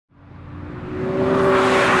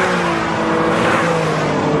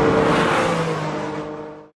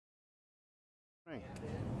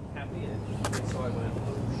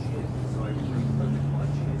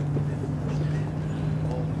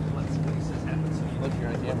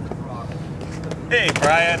Hey,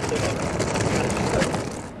 Brian.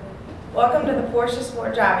 Welcome to the Porsche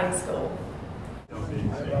Sport Driving School.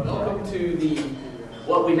 Welcome to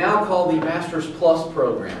what we now call the Masters Plus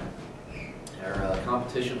program, our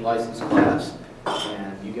competition license class,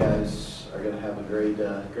 and you guys are going to have a great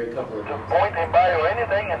couple of days. Just point him by or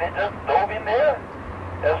anything, and he just dove in there.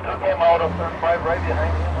 Just took him out of turn 5 right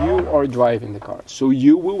behind him. You are driving the car, so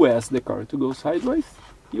you will ask the car to go sideways.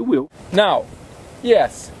 You will. Now,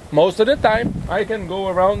 yes, most of the time I can go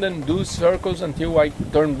around and do circles until I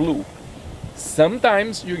turn blue.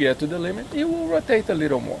 Sometimes you get to the limit, you will rotate a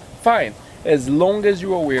little more. Fine, as long as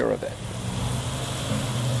you're aware of that.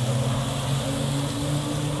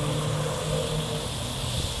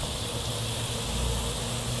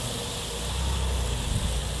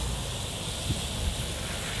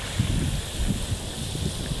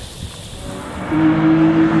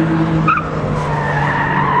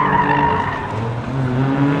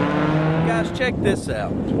 Guys, check this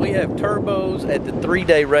out. We have turbos at the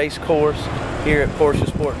 3-day race course here at Porsche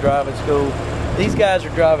Sport Driving School. These guys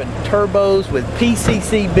are driving turbos with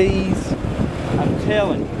PCCBs. I'm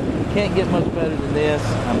telling you, can't get much better than this.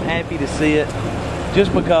 I'm happy to see it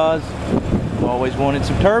just because I've always wanted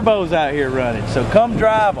some turbos out here running. So come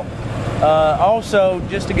drive them. Also,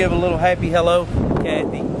 just to give a little happy hello,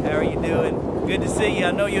 Kathy, how are you doing? Good to see you.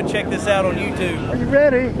 I know you'll check this out on YouTube. Are you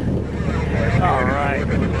ready? All right.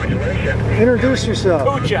 Introduce yourself.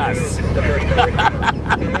 Coach us.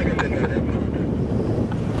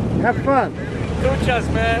 Have fun. Coach us,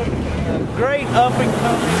 man. Great up and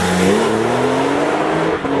coming.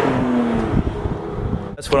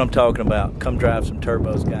 That's what I'm talking about. Come drive some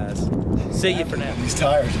turbos, guys. See you for now. These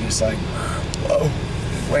tires are just like, whoa.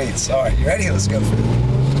 Wait, sorry. You ready? Let's go.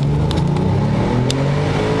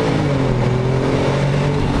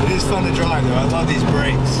 It is fun to drive, though. I love these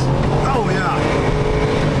brakes. Oh, yeah.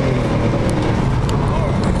 All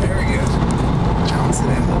right, there he goes. Bounce it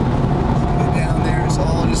in. Put it down there. It's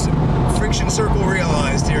all just a friction circle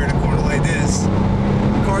realized here in a corner like this.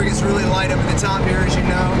 The car gets really light up at the top here, as you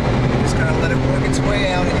know. Just kind of let it work its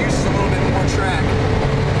way out. It uses a little bit more track.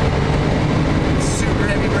 Super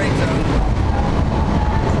heavy brake zone.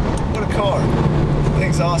 What a car. The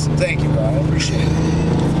thing's awesome. Thank you, Brian. I appreciate it.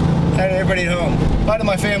 Hi to everybody at home. Hi to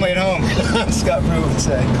my family at home. Scott Brewer would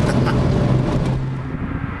say.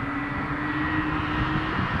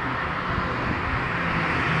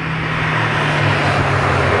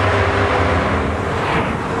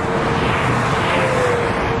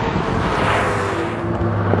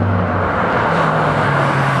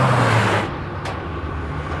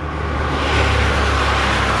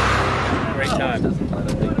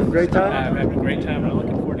 Great time? I'm having a great time. I'm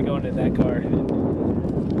looking forward to going to that car.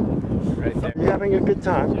 Right there. You having a good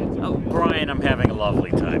time? Oh, Brian, I'm having a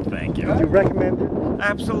lovely time, thank you. Would you recommend it?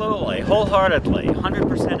 Absolutely, wholeheartedly,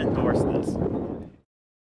 100% endorse this.